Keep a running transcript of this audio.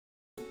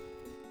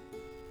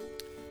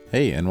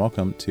Hey, and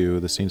welcome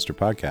to the Scenester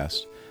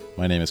Podcast.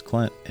 My name is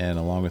Clint, and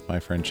along with my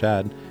friend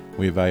Chad,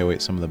 we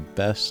evaluate some of the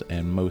best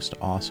and most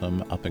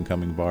awesome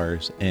up-and-coming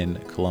bars in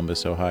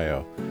Columbus,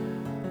 Ohio.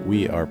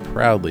 We are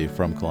proudly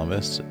from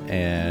Columbus,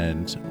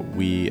 and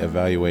we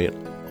evaluate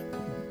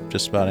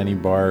just about any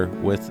bar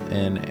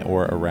within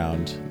or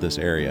around this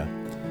area.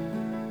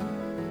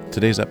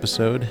 Today's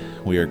episode,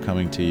 we are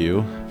coming to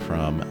you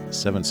from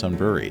Seventh Son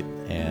Brewery,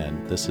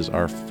 and this is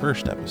our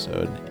first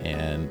episode,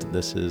 and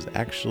this is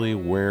actually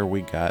where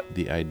we got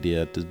the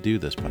idea to do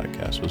this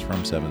podcast, was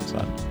from Seventh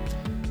Son.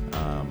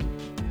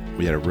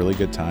 We had a really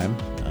good time.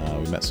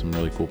 We met some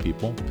really cool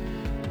people,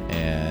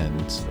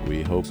 and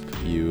we hope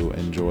you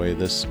enjoy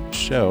this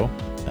show.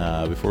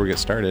 Before we get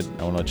started,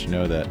 I want to let you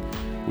know that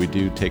we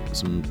do take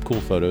some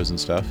cool photos and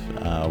stuff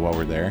while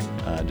we're there,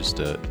 just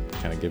to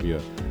kind of give you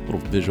a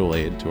little visual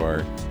aid to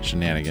our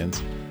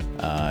shenanigans.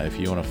 If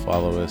you want to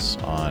follow us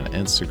on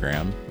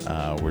Instagram,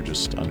 we're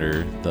just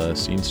under the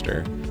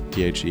Scenester,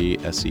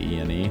 TheScenester,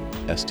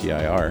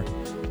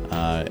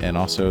 and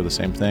also the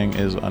same thing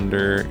is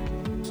under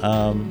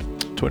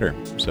Twitter.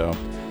 So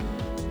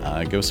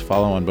give us a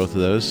follow on both of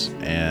those,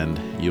 and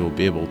you'll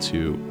be able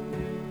to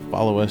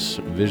follow us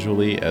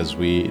visually as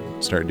we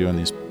start doing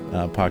these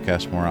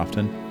podcasts more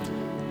often.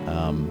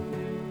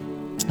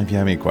 If you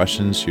have any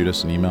questions, shoot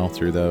us an email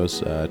through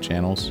those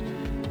channels,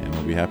 and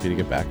we'll be happy to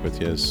get back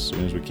with you as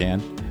soon as we can.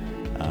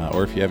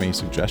 Or if you have any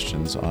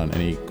suggestions on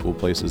any cool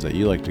places that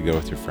you like to go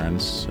with your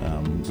friends,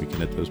 we can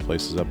hit those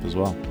places up as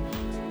well.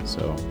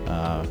 So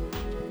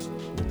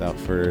without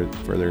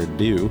further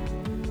ado,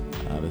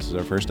 this is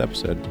our first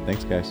episode.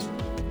 Thanks, guys.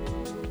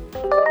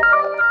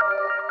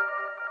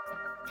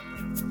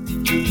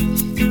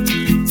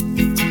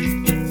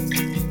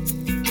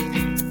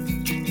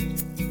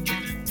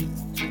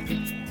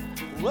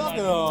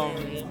 Welcome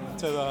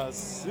to the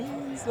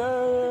Scenester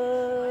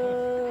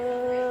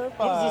Podcast.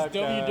 What is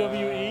this,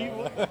 WWE?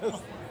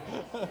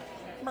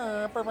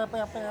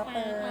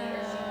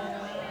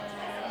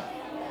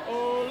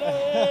 Ole,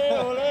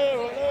 ole,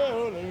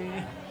 ole,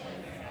 ole.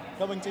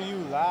 Coming to you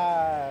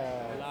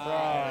live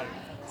from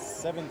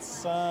Seventh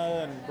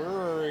Son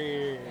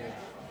Brewery.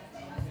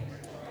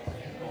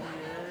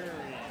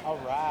 All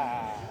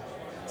right.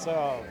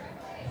 So,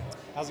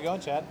 how's it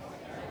going, Chad?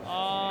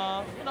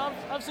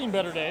 I've seen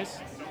better days.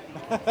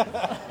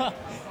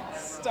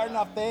 Starting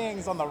off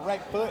things on the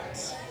right foot.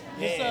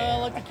 Just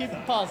like to keep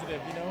it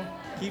positive, you know.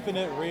 Keeping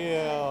it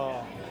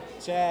real.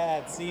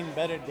 Chad, seen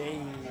better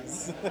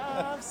days.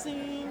 I've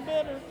seen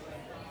better.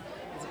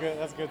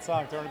 That's a good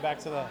song. Throwing it back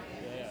to the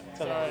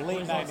Sorry, late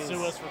please don't 90s.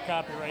 sue us for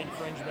copyright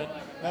infringement.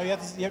 No, you have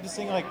to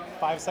sing like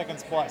 5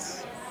 seconds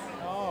plus.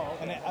 Oh,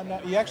 And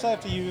you actually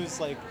have to use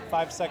like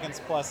 5 seconds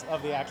plus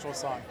of the actual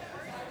song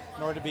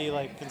in order to be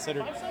like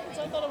considered. 5 seconds?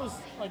 I thought it was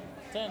like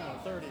 10 or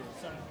 30 or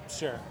something.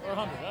 Sure. Or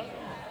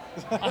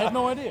 100. I have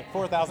no idea.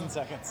 4,000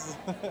 seconds.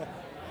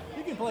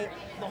 You can play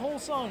the whole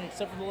song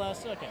except for the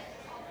last second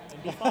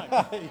and be fine.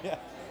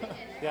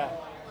 Yeah.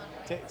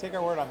 Take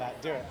our word on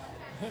that. Do it.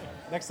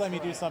 Next time you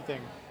do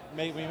something,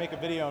 when you make a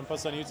video and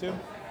post it on YouTube,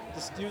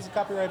 just use the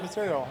copyright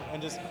material,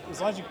 and just as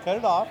long as you cut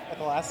it off at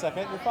the last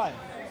second, you're fine.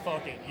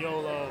 Fuck it,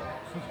 YOLO.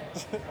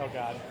 Oh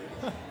God.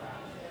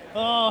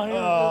 Oh, here,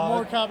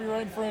 more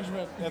copyright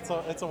infringement. It's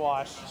a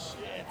wash.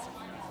 Shit.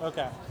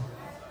 Okay.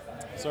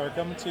 So we're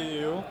coming to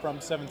you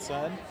from Seventh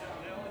Son,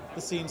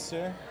 the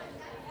Scenester,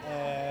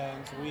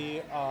 and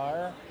we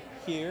are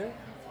here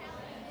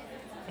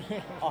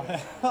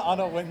on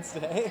a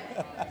Wednesday,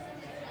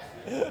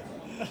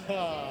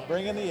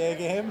 bringing the A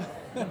game.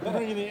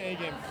 Bringing the A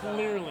game,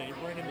 clearly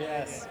bringing the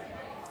Yes. A game.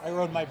 I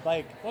rode my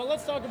bike. Well,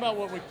 let's talk about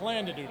what we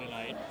plan to do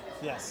tonight.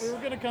 Yes. We were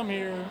going to come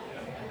here,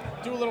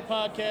 do a little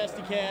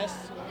podcasty cast,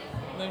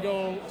 and then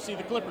go see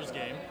the Clippers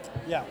game.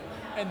 Yeah.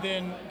 And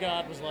then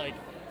God was like,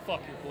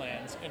 fuck your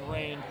plans, and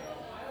rained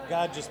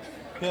God just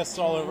pissed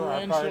all over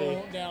our party.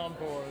 torrential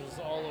downpours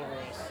all over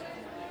us.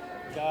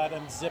 God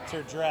unzipped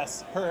her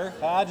dress. Her.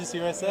 Did you see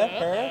what I said?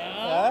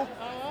 Her.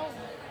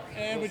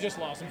 And we just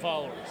lost some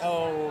followers.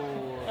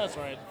 Oh. That's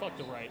right. Fuck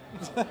the right.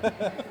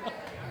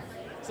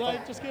 So,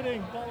 just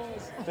kidding. Follow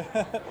us.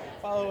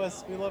 Follow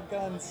us. We love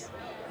guns.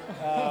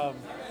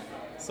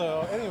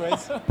 So,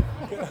 anyways,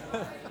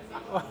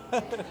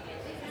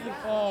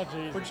 Oh,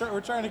 jeez.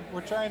 we're trying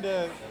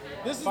to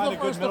This is find the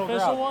a good first middle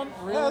official ground. one?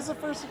 Really? Yeah, this is the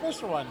first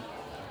official one.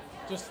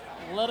 Just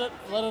let it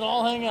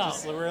all hang out.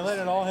 Just, we're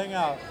letting it all hang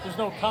out. There's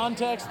no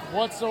context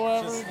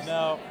whatsoever.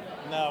 No,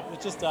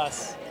 it's just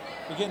us.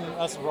 You're getting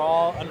us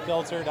raw,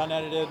 unfiltered,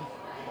 unedited.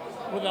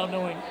 Without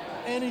knowing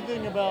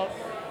anything about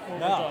what we're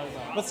No, talking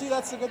about. but see,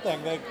 that's the good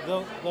thing.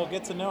 They'll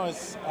get to know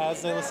us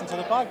as they listen to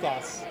the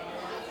podcast,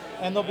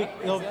 and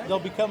they'll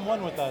become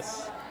one with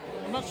us.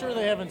 I'm not sure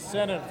they have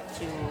incentive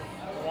to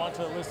want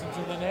to listen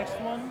to the next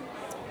one.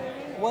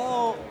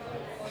 Well,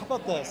 how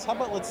about this? How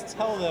about let's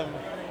tell them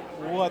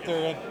what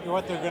they're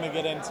going to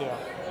get into,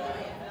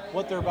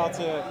 what they're about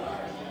to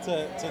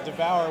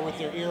devour with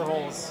their ear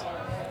holes.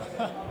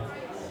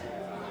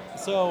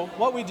 So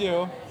what we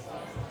do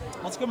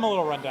let's give them a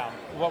little rundown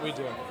of what we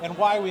do and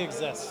why we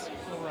exist.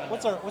 Rundown.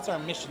 What's our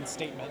mission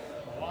statement?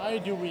 Why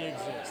do we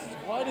exist?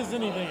 Why does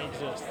anything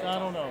exist? I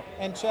don't know.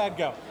 And Chad,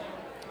 go.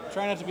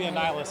 Try not to be a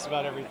nihilist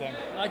about everything.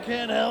 I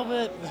can't help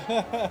it.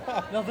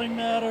 Nothing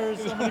matters.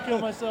 I'm gonna kill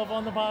myself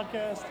on the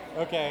podcast.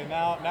 Okay,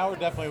 now we're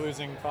definitely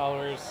losing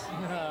followers.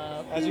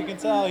 As you can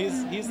tell,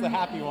 he's the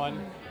happy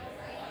one.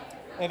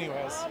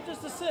 Anyways, I'm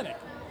just a cynic.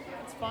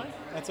 That's fine.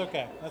 that's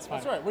okay. That's fine.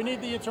 That's right. We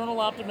need the eternal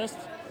optimist,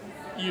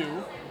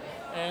 you,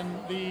 and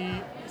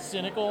the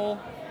cynical,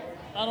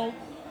 I don't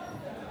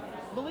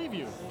believe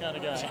you kind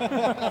of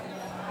guy.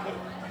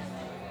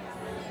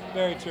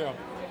 Very true.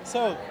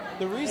 So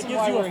the It reason gives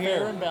why you we're a here.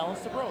 fair and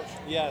balanced approach.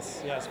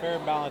 Yes, fair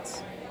and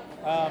balance.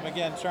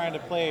 Again, trying to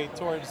play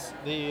towards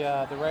the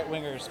right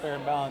wingers, fair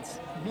and balance.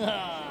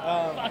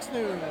 Fox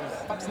News.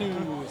 Fox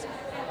News.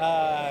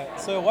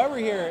 So why we're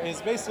here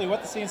is basically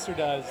what the Scenester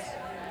does.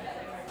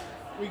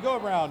 We go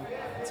around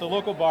to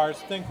local bars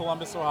within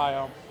Columbus,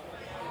 Ohio,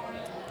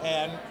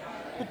 and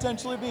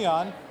potentially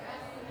beyond.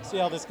 See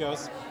how this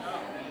goes.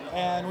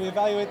 And we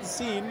evaluate the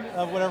scene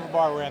of whatever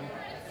bar we're in.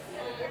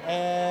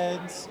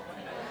 And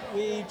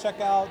we check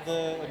out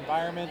the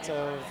environment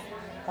of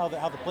how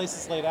the place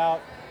is laid out,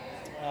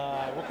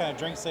 what kind of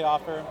drinks they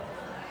offer,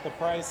 the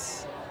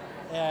price,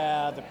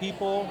 the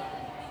people,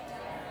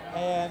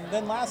 and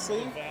then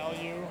lastly,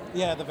 Value.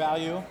 the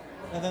value.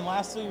 And then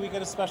lastly, we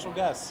get a special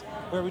guest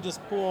where we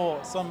just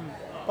pull some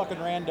fucking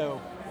rando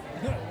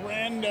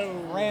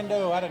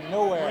out of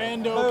nowhere.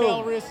 Rando Boom.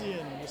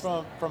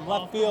 Calrissian. From Off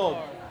left the field.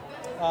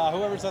 bar.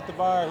 Whoever's at the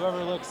bar,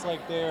 whoever looks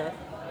like they're,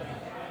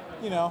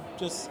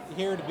 just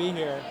here to be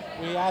here.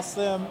 We ask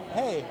them,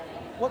 hey,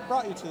 what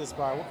brought you to this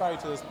bar? What brought you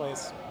to this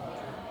place?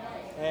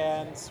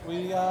 And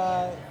we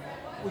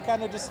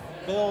kind of just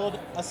build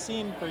a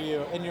scene for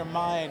you in your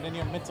mind, in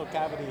your mental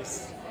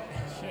cavities.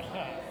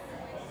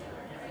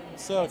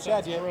 So,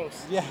 Chad, sounds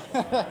gross. yeah.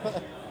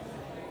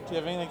 Do you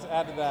have anything to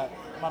add to that,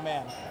 my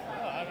man?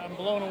 I'm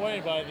blown away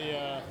by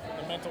the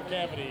mental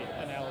cavity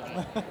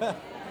analogy.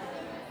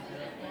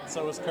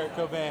 So was Kurt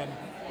Cobain.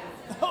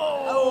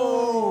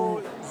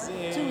 Oh,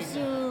 Zing. too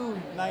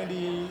soon.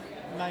 90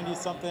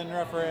 something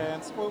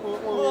reference. Woo, woo,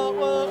 Whoa, woo.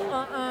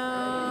 whoa,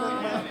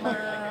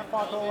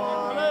 Fuck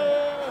along.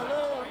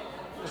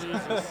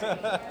 Jesus.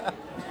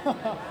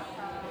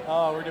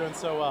 Oh, we're doing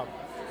so well.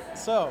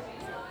 So,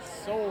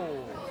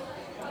 So,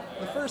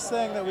 the first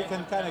thing that we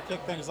can kind of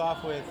kick things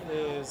off with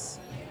is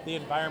the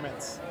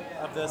environment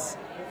of this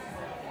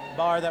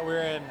bar that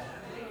we're in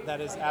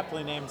that is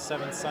aptly named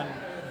Seventh Son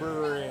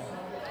Brewery.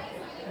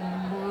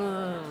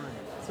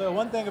 So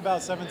one thing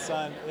about Seventh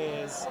Son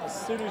is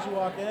as soon as you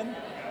walk in,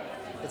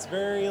 it's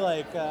very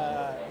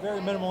very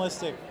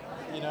minimalistic.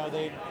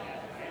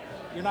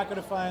 You're not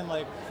going to find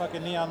like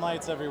fucking neon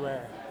lights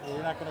everywhere.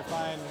 You're not going to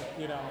find,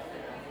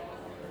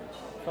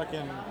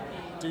 fucking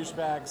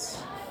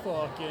douchebags.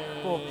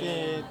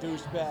 Fucking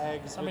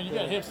douchebags. I mean, you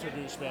got hipster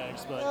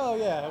douchebags, but Oh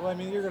yeah, well I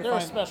mean you're gonna they're a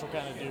find. special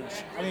kind of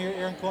douche. I mean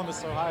you're in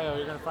Columbus, Ohio.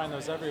 You're gonna find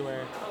those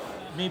everywhere.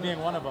 Me being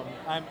one of them.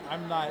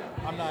 I'm not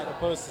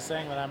opposed to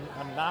saying that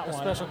I'm not A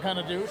one. special kind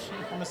of douche.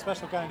 I'm a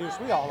special kind of douche.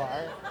 We all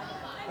are,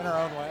 in our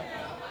own way.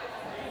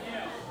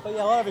 But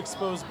yeah, a lot of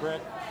exposed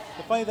brick.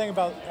 The funny thing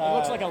about It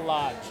looks like a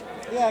lodge.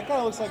 yeah, it kind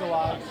of looks like a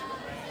lodge.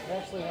 They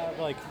actually have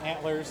like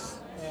antlers.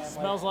 And,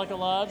 Smells like a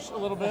lodge a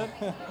little bit.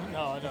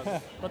 No, it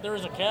doesn't. But there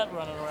is a cat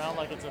running around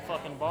like it's a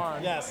fucking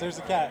barn. Yes, there's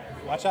a cat.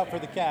 Watch out for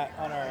the cat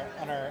on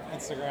our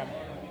Instagram.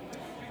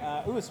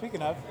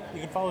 Speaking of, you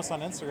can follow us on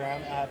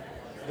Instagram at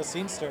The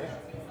Scenester.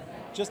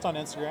 Just on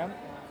Instagram.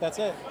 That's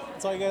it.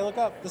 That's all you gotta look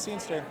up. The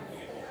Scenester.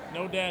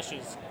 No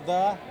dashes.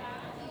 The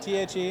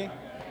TheScenester.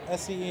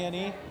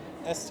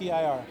 That's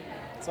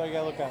all you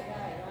gotta look up.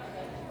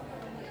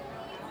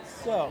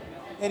 So,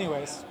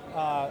 anyways,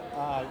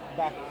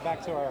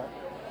 back to our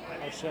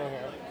show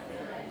here.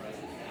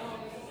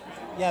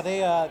 Yeah,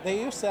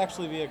 they used to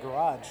actually be a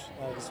garage.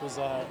 This was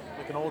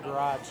like an old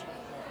garage,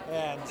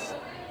 and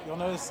you'll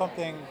notice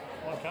something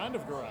What kind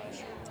of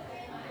garage?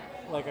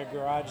 like a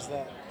garage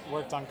that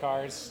worked on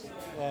cars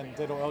and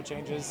did oil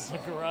changes. The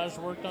garage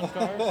worked on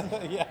cars?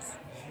 Yes,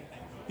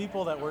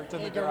 people that worked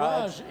in A the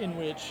garage in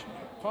which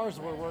cars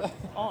were worked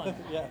on.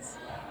 Yes.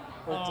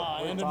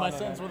 I ended on my in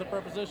sentence it. with a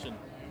preposition.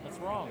 That's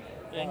wrong.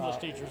 The English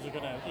teachers are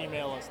going to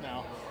email us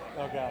now.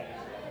 Oh god.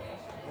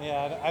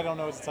 Yeah, I don't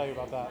know what to tell you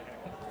about that.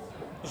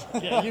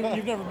 Yeah,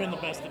 you've never been the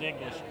best at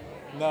English.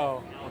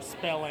 No, Or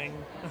spelling.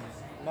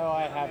 no,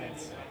 I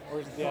haven't.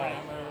 Or yeah,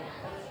 Grammar.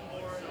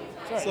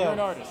 It's all right, So- you're an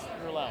artist.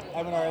 You're allowed.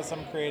 I'm an artist.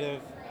 I'm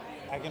creative.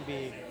 I can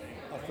be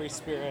a free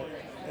spirit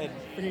and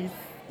Free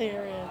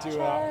spirit. do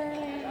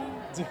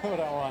what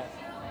I want.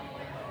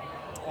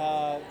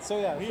 So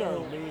yeah, We are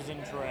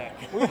losing track.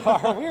 we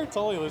are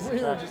totally losing We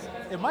are track. just-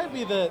 It might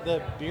be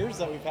the beers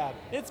that we've had.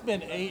 It's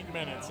been 8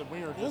 minutes and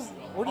we are just,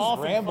 We're just off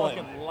rambling.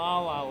 in fucking la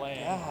la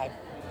land. God.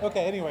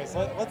 Okay. Anyways,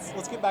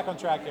 let's get back on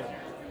track here.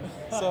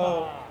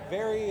 So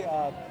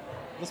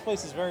this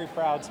place is very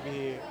proud to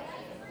be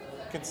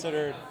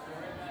considered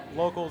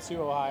local to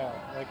Ohio.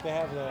 Like they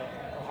have the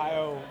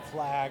Ohio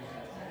flag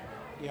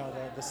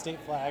the state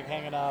flag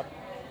hanging up.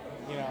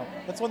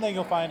 That's one thing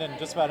you'll find in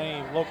just about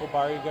any local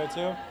bar you go to.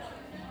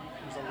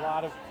 There's a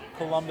lot of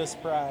Columbus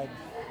pride,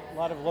 a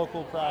lot of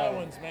local pride.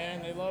 Iowans,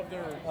 man, they love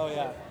their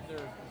their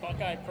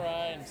Buckeye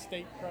pride and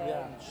state pride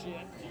and shit.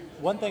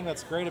 One thing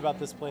that's great about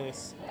this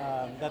place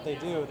that they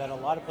do that a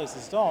lot of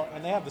places don't,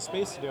 and they have the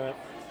space to do it,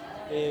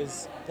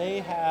 is they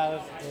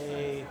have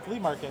a flea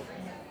market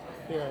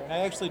here. And I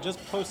actually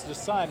just posted a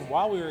sign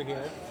while we were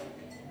here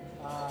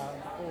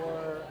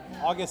for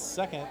August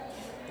 2nd.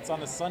 It's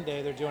on a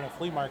Sunday. They're doing a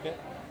flea market.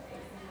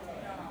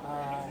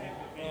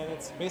 And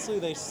it's basically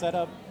they set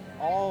up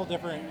all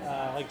different,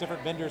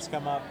 different vendors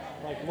come up,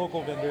 like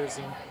local vendors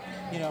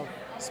and,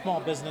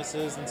 small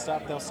businesses and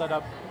stuff. They'll set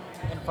up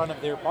in front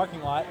of their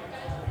parking lot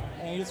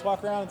and you just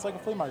walk around. It's like a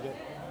flea market.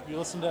 You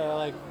listen to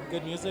like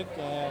good music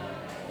and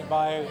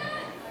buy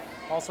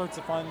all sorts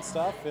of fun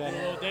stuff. And do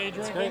a little day it's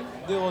drinking.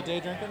 great. Do a little day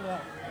drinking, yeah.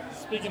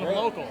 Speaking of Great.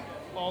 local,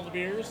 all the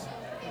beers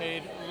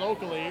made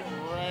locally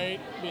right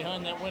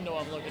behind that window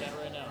I'm looking at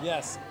right now.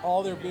 Yes,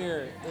 all their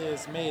beer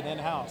is made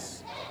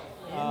in-house.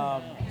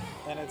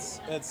 And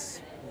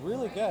it's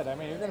really good. I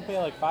mean, you're going to pay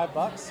like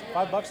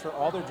 $5 for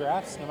all their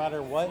drafts, no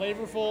matter what.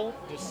 Flavorful,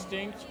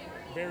 distinct,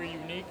 very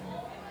unique.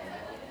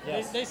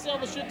 Yes. They sell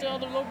the shit to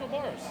other local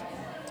bars.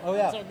 Oh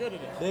yeah. That's how good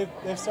it is.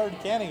 They've started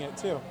canning it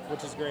too,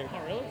 which is great.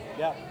 Oh, really?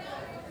 Yeah.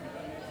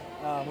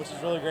 Which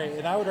is really great.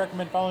 And I would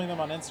recommend following them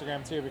on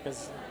Instagram too,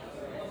 because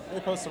they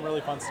post some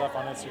really fun stuff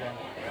on Instagram.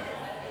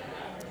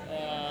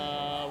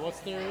 What's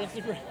their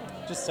Instagram?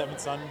 Just Seven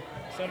Sun.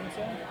 Seven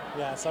Sun?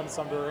 Yeah, Seven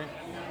Sun Brewery.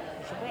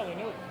 You should probably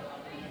know.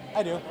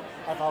 I do.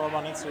 I follow them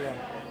on Instagram.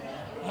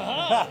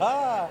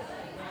 Aha!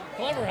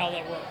 Clever how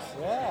that works.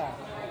 Yeah.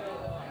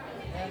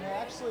 And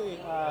actually,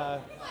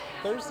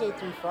 Thursday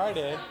through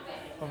Friday,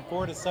 from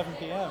 4 to 7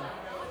 p.m.,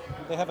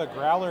 they have a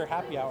growler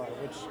happy hour,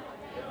 which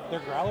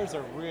their growlers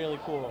are really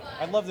cool.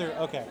 I love their,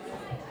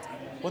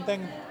 one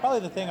thing, probably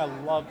the thing I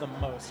love the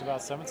most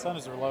about Seven Sun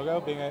is their logo,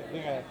 being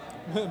a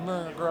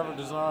graphic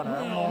designer.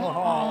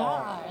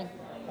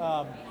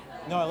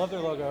 No, I love their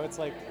logo. It's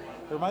like,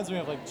 it reminds me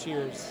of like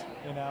Cheers,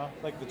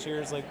 like the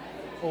Cheers, like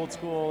old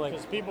school, like.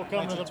 Because people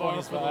come to the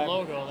bar for the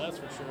logo, that's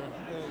for sure.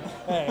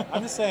 Hey,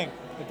 I'm just saying,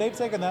 if they've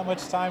taken that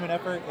much time and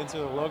effort into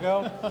the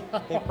logo,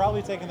 they've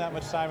probably taken that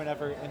much time and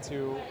effort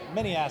into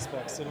many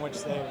aspects in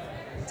which they've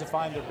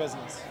defined their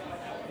business,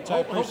 which I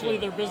appreciate. Hopefully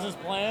their business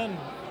plan,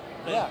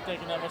 they've Yeah.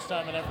 taken that much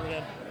time and effort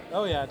in.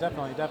 Oh yeah,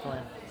 definitely.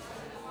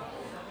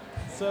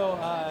 So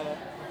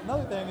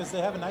another thing is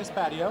they have a nice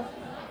patio.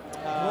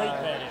 Great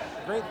patio.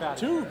 Great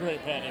patio. Two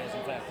great patios,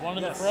 in fact. One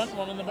in Yes. the front,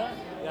 one in the back.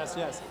 Yes.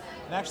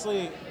 And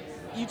actually,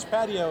 each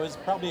patio is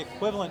probably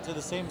equivalent to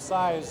the same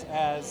size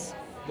as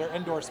their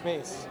indoor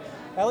space,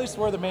 at least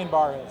where the main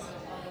bar is.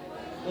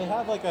 They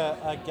have like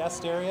a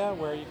guest area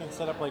where you can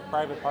set up like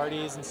private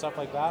parties and stuff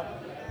like that.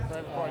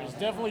 Private parties.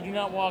 Definitely do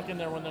not walk in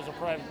there when there's a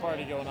private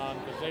party going on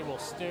because they will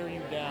stare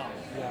you down.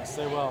 Yes,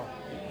 they will.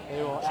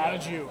 They will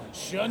Judge you,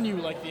 shun you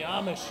like the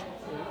Amish.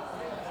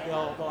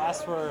 They'll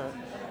ask for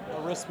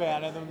a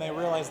wristband, and then they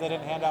realize they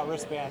didn't hand out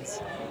wristbands.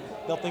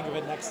 They'll think of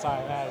it next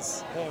time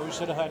as, hey, we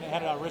should have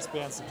handed out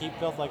wristbands to keep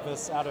filth like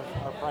this out of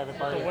our private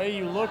party. The way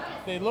you look,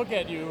 they look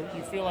at you,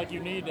 you feel like you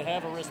need to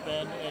have a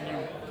wristband, and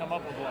you come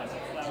up with one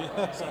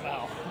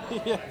somehow.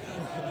 Yeah.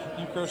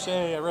 You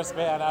crochet a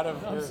wristband out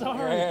of your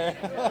sorry. hair.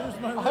 Here's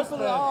my I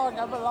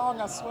wristband. belong,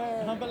 I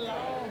swear. I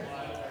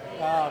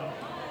belong.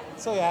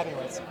 So yeah,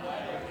 anyways,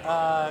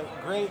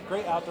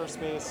 great outdoor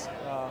space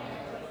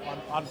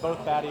on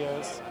both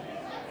patios.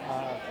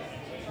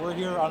 We're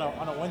here on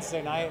a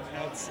Wednesday night,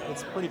 and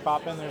it's pretty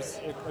poppin'. There's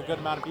a good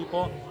amount of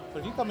people. But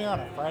if you come here on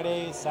a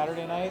Friday,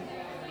 Saturday night,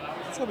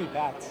 it's gonna be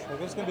packed. Like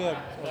there's gonna be a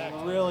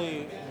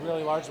really,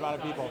 really large amount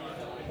of people.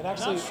 And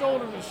actually, Not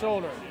shoulder to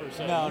shoulder, per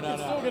se. No, you can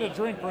still get a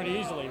drink pretty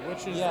easily,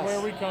 which is Yes. where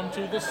we come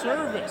to the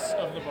service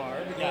of the bar.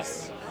 Because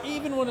Yes.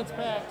 even when it's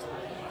packed,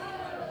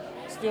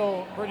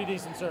 still pretty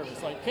decent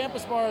service. Like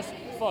campus bars,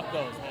 fuck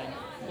those, man.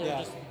 They're Yeah.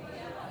 just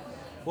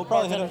we'll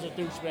probably hit bartenders up,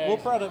 are douchebags.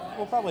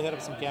 we'll probably hit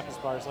up some campus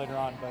bars later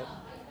on. But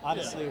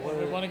honestly, we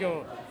we're want to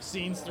go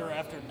scenester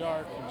after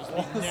dark and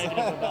just be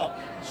negative about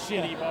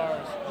shitty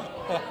bars.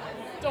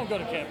 Don't go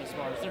to campus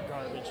bars; they're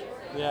garbage.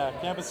 yeah,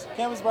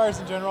 campus bars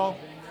in general.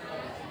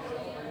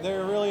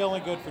 They're really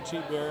only good for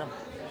cheap beer,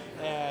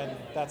 and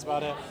that's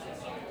about it.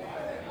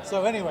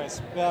 So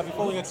anyways,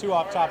 before we get too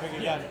off topic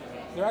again,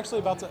 they're actually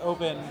about to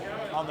open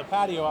on the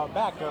patio out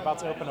back. They're about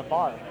to open a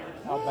bar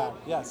out back.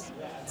 Yes,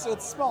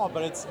 it's small,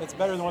 but it's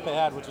better than what they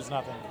had, which was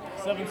nothing.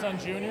 Seven Sun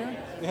Junior.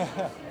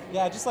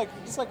 Yeah, just like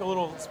a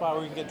little spot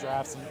where you can get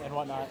drafts and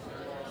whatnot,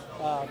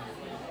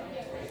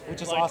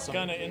 which is Like awesome.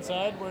 kind of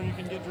inside where you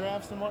can get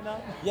drafts and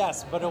whatnot.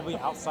 Yes, but it'll be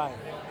outside.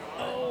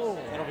 Oh,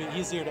 It'll be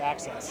easier to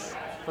access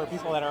for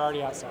people that are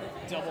already outside.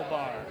 double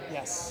bar.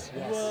 Yes.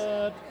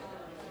 What?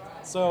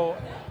 So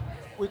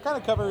we've kind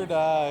of covered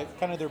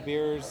kind of their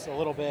beers a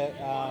little bit.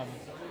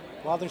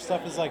 A lot of their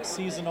stuff is like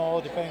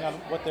seasonal, depending on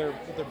what they're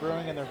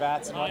brewing in their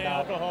vats and High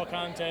whatnot. alcohol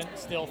content,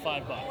 still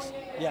 $5.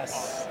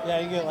 Yes. Yeah,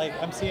 you get like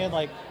I'm seeing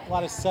like a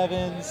lot of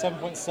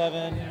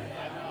 7.7,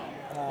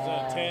 Is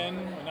that 10,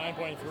 a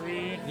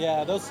 9.3?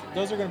 Yeah, those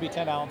are going to be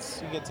 10 ounce.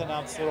 You can get 10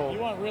 ounce little. You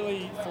want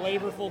really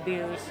flavorful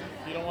beers.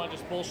 You don't want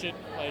just bullshit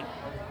like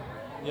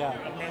Yeah,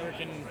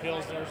 American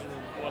Pilsners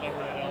or whatever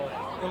the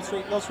hell.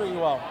 they'll treat you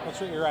well. They'll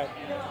treat you right.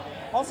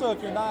 Also,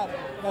 if you're not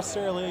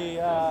necessarily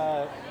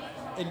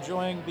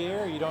enjoying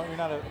beer, you're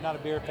not a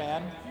beer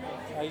fan,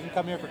 you can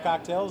come here for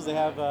cocktails. They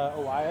have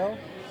Ohio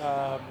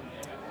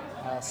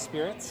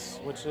spirits,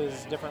 which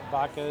is different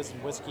vodkas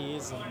and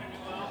whiskeys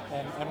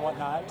and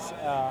whatnot,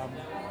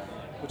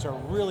 which are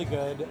really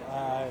good.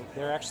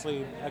 They're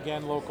actually,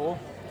 again, local,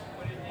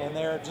 and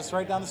they're just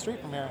right down the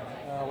street from here.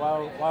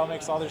 Wild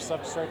makes all their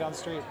stuff just right down the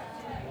street.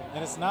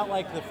 And it's not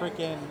like the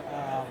freaking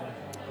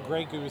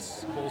Grey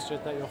Goose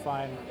bullshit that you'll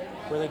find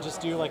where they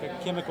just do like a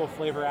chemical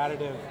flavor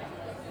additive.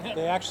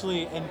 They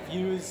actually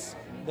infuse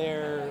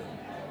their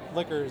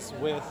liquors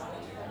with,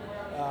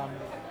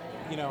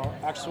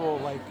 actual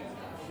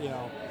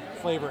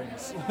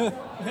flavorings.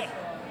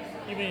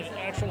 You mean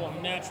actual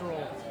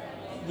natural?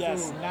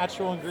 Yes, food.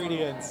 natural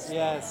ingredients.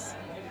 Yes.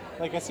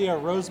 Like I see a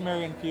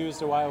rosemary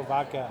infused Ohio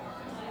vodka.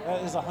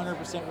 That is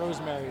 100%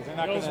 rosemary. They're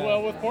not Goes gonna.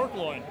 well with pork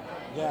loin.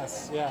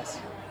 Yes.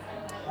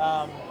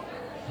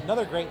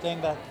 Another great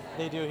thing that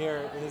they do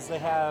here is they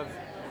have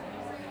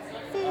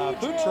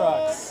food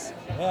trucks.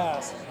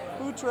 Yes,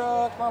 food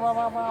truck.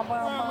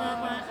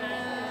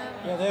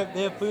 Yeah,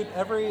 they have food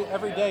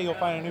every day. You'll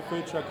find a new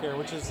food truck here,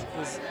 which is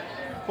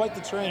quite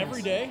the trend.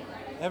 Every day?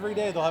 Every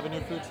day they'll have a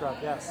new food truck.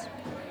 Yes.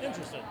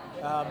 Interesting.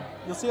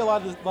 You'll see a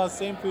lot of the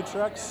same food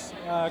trucks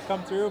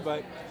come through,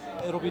 but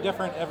it'll be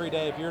different every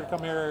day. If you were to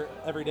come here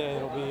every day,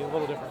 it'll be a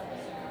little different.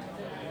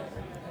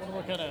 I wonder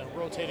what kind of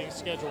rotating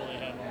schedule they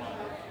have them on.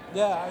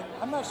 Yeah,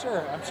 I'm not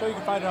sure. I'm sure you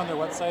can find it on their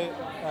website.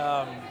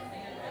 I'm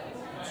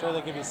sure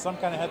they give you some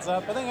kind of heads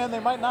up. But then again, they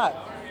might not.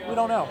 We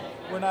don't know.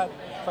 We're not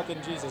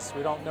fucking Jesus.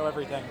 We don't know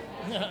everything.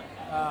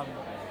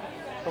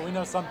 But we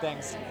know some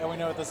things, and we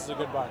know that this is a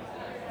good bar.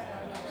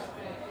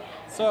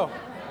 So,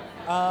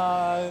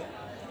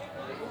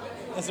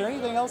 is there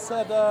anything else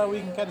that we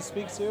can kind of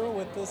speak to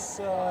with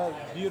this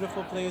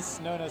beautiful place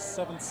known as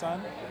Seventh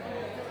Sun?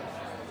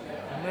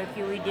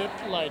 Mercury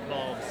dipped light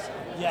bulbs.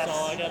 Yes. That's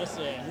all I gotta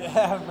say.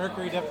 Yeah,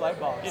 mercury dipped light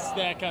bulbs. It's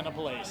that kind of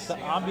place. The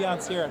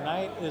ambiance here at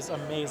night is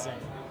amazing.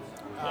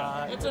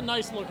 It's a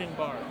nice looking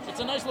bar. It's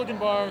a nice looking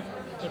bar.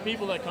 The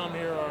people that come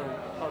here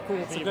are cool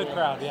It's people. a good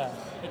crowd, yeah.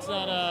 It's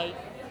not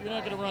you're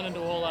not gonna run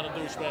into a whole lot of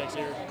douchebags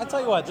here. I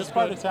tell you what, this Just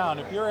part good. of town,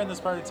 if you were in this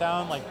part of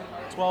town like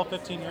 12,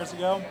 15 years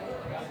ago,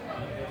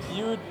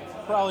 you would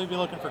probably be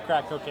looking for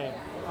crack cocaine.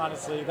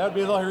 Honestly, that would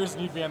be the only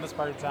reason you'd be in this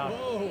part of town.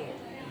 Whoa.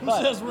 Who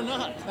But- says we're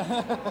not?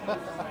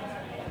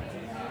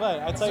 But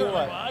I tell you Certainly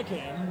what, I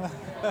can.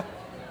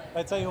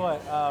 I tell you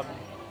what,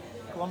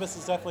 Columbus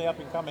is definitely up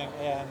and coming,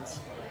 and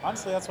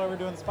honestly, that's why we're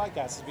doing this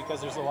podcast, is because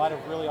there's a lot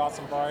of really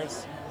awesome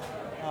bars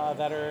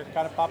that are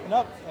kind of popping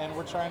up, and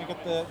we're trying to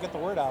get the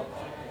word out.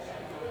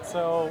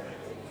 So,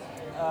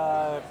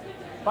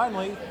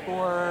 finally,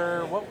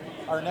 for what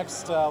our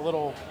next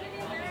little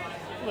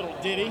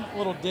ditty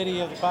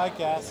of the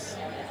podcast,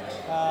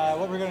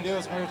 what we're going to do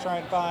is we're going to try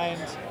and find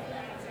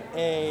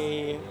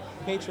a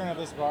patron of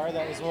this bar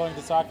that is willing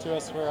to talk to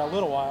us for a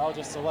little while,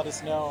 just to let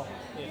us know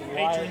The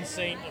why. patron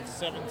saint of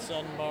Seventh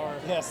Sun Bar.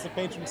 Yes, the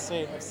patron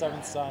saint of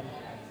Seventh Sun.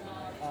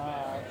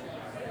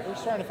 We're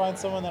just trying to find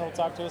someone that will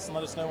talk to us and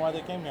let us know why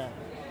they came here.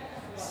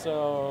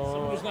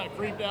 Someone who's So, not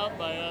creeped out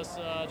by us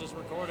just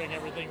recording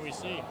everything we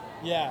see.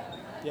 yeah,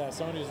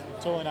 someone who's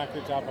totally not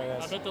creeped out by I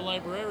this. bet the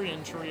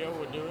librarian trio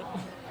would do it.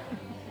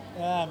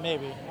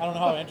 Maybe. I don't know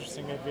how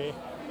interesting it'd be.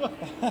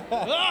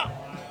 Ah!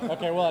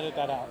 Okay, we'll edit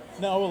that out.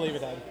 No, we'll leave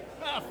it in.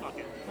 Fuck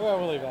it. Well,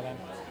 we'll leave that in.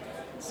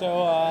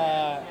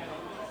 So,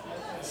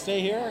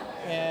 stay here,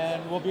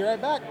 and we'll be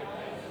right back.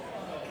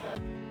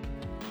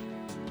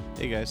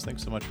 Hey guys,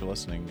 thanks so much for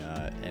listening.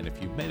 And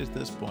if you've made it to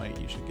this point,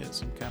 you should get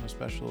some kind of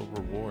special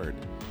reward.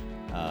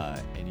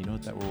 And you know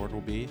what that reward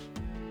will be?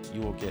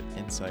 You will get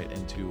insight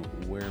into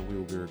where we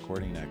will be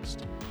recording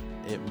next.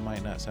 It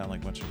might not sound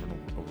like much of a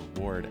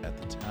reward at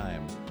the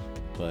time,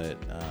 but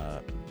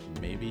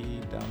maybe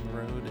down the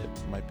road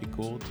it might be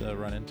cool to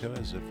run into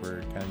us if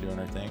we're kind of doing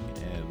our thing,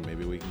 and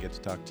maybe we can get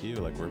to talk to you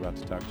like we're about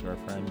to talk to our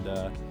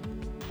friend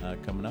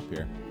coming up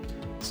here.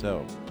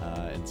 So,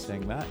 in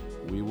saying that,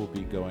 we will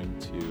be going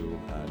to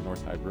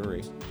North High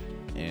Brewery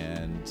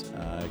and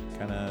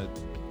kind of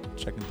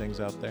checking things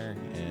out there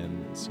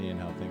and seeing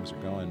how things are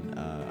going.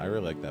 I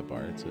really like that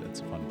bar. It's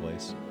a fun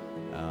place.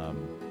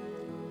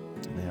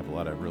 They have a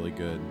lot of really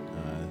good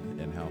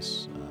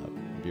in-house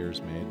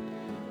beers made,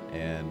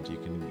 and you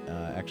can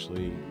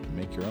actually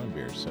make your own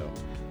beers. So,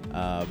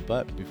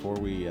 but before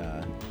we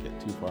get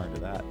too far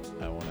into that,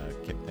 I want to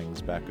kick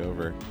things back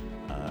over.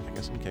 I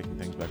guess I'm kicking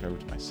things back over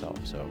to myself.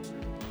 So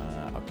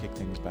I'll kick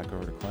things back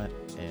over to Clint,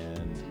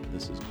 and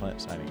this is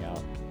Clint signing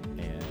out.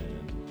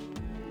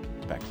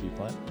 And back to you,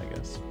 Clint, I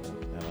guess. I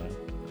don't know.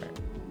 All right.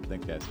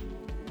 Thanks, guys.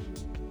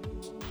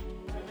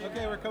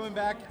 Okay, we're coming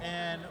back,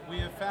 and we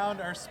have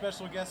found our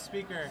special guest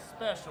speaker.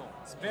 Special.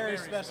 It's very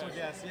special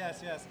guest.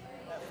 Yes.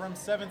 From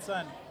Seventh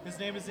Sun. His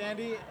name is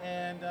Andy,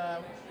 and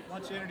Why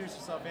don't you introduce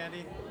yourself,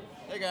 Andy?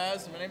 Hey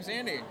guys, my name's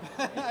Andy.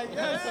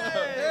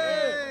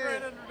 Yes.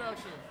 Great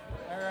introduction.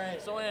 All right.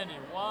 So Andy,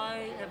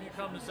 why have you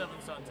come to Seven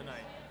Sun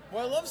tonight?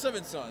 Well, I love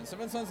Seven Sons.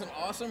 Seven Sons is an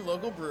awesome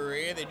local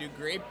brewery. They do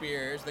great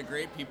beers. They're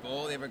great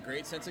people. They have a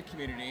great sense of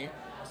community.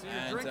 So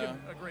you're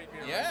drinking a great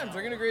beer. Yeah, right I'm now.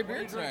 drinking a great What are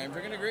beer you tonight. I'm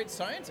drinking drinking a great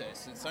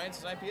Scientist. It's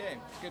Scientist IPA.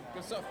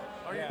 Good stuff.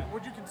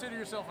 Would you consider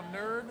yourself a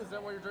nerd? Is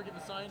that why you're drinking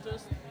the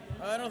Scientist?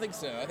 I don't think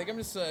so. I think I'm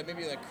just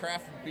maybe a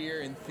craft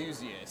beer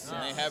enthusiast,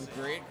 and they have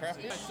great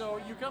craft beer. So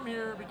you come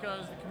here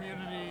because the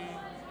community,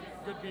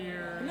 good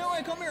beer. No,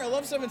 I come here. I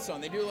love Seven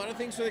Sun. They do a lot of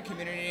things for the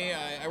community.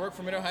 I work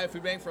for Mid-Ohio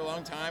Food Bank for a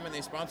long time, and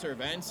they sponsor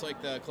events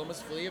like the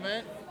Columbus Flea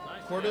event.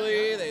 Nice.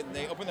 Quarterly,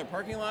 they open their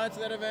parking lot to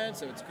that event,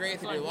 so it's great.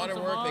 They like do a lot of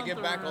once a work. They month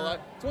give back a or-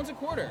 lot. It's once a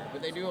quarter,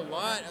 but they do a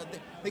lot.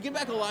 They give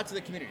back a lot to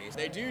the community.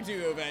 They do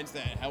events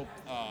that help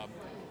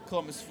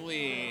Columbus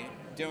Flea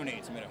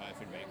donate to Mid-Ohio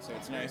Food Bank, so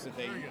it's nice that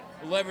they Very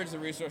good. leverage the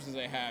resources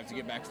they have to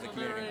give back to the So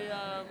they're community.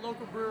 a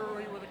local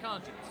brewery with a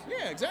conscience.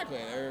 Yeah, exactly.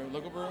 They're a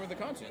local brewery with a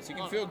conscience. You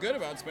can feel good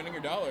about spending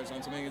your dollars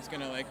on something that's going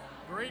to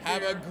Great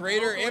have beer, a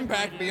greater local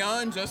impact ingredients.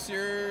 beyond just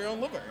your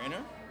own liver, you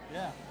know?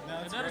 Yeah. No,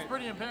 And that's that is great.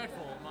 pretty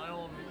impactful in my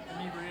own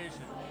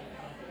inebriation,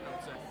 I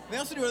would say. They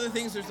also do other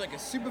things. There's a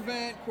soup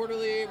event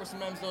quarterly where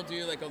sometimes they'll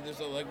do there's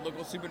a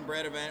local soup and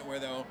bread event where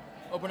they'll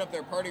open up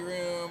their party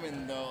room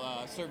and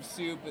they'll serve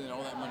soup, and then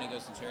all that money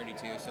goes to charity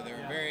too. So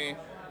they're very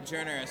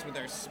generous with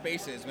their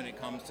spaces when it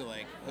comes to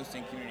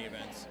hosting community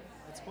events.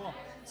 That's cool.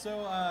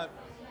 So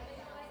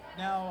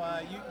now,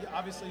 you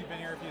obviously you've been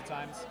here a few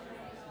times.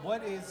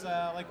 What is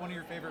one of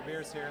your favorite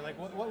beers here?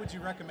 What would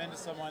you recommend to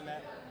someone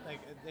that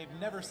they've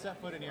never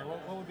stepped foot in here?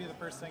 What would be the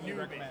first thing you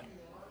recommend?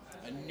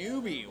 A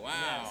newbie, wow.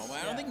 Yes, Well,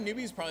 I don't think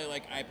newbies probably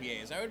like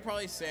IPAs. I would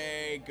probably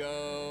say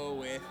go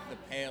with the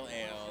pale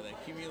ale, the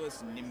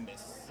Cumulus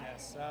Nimbus.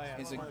 Yes. Oh yeah.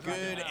 It's a We're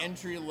good talking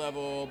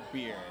entry-level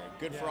beer.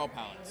 Good for Yeah. all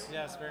palates. about-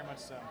 Yes, very much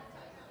so.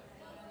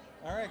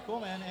 All right, cool,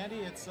 man.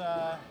 Andy, it's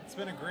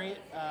been a great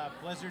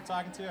pleasure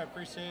talking to you. I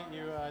appreciate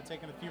you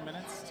taking a few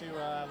minutes to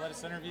let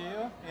us interview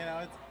you. You know,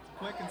 it's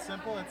quick and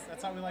simple.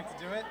 That's how we like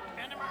to do it.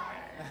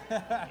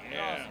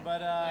 Yeah.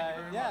 But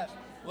yeah.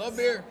 Love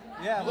beer.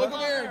 Yeah, Local love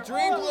beer. beer.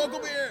 Drink Woo! local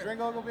beer. Drink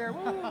local beer.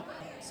 Woo!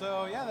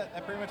 So yeah,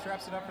 that pretty much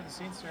wraps it up for the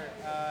Scenester.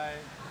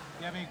 If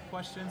you have any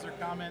questions or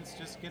comments,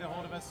 just get a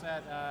hold of us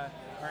at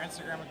our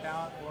Instagram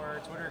account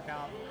or Twitter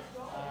account,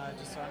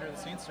 just under the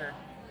Scenester.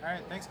 All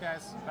right, thanks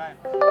guys. Bye.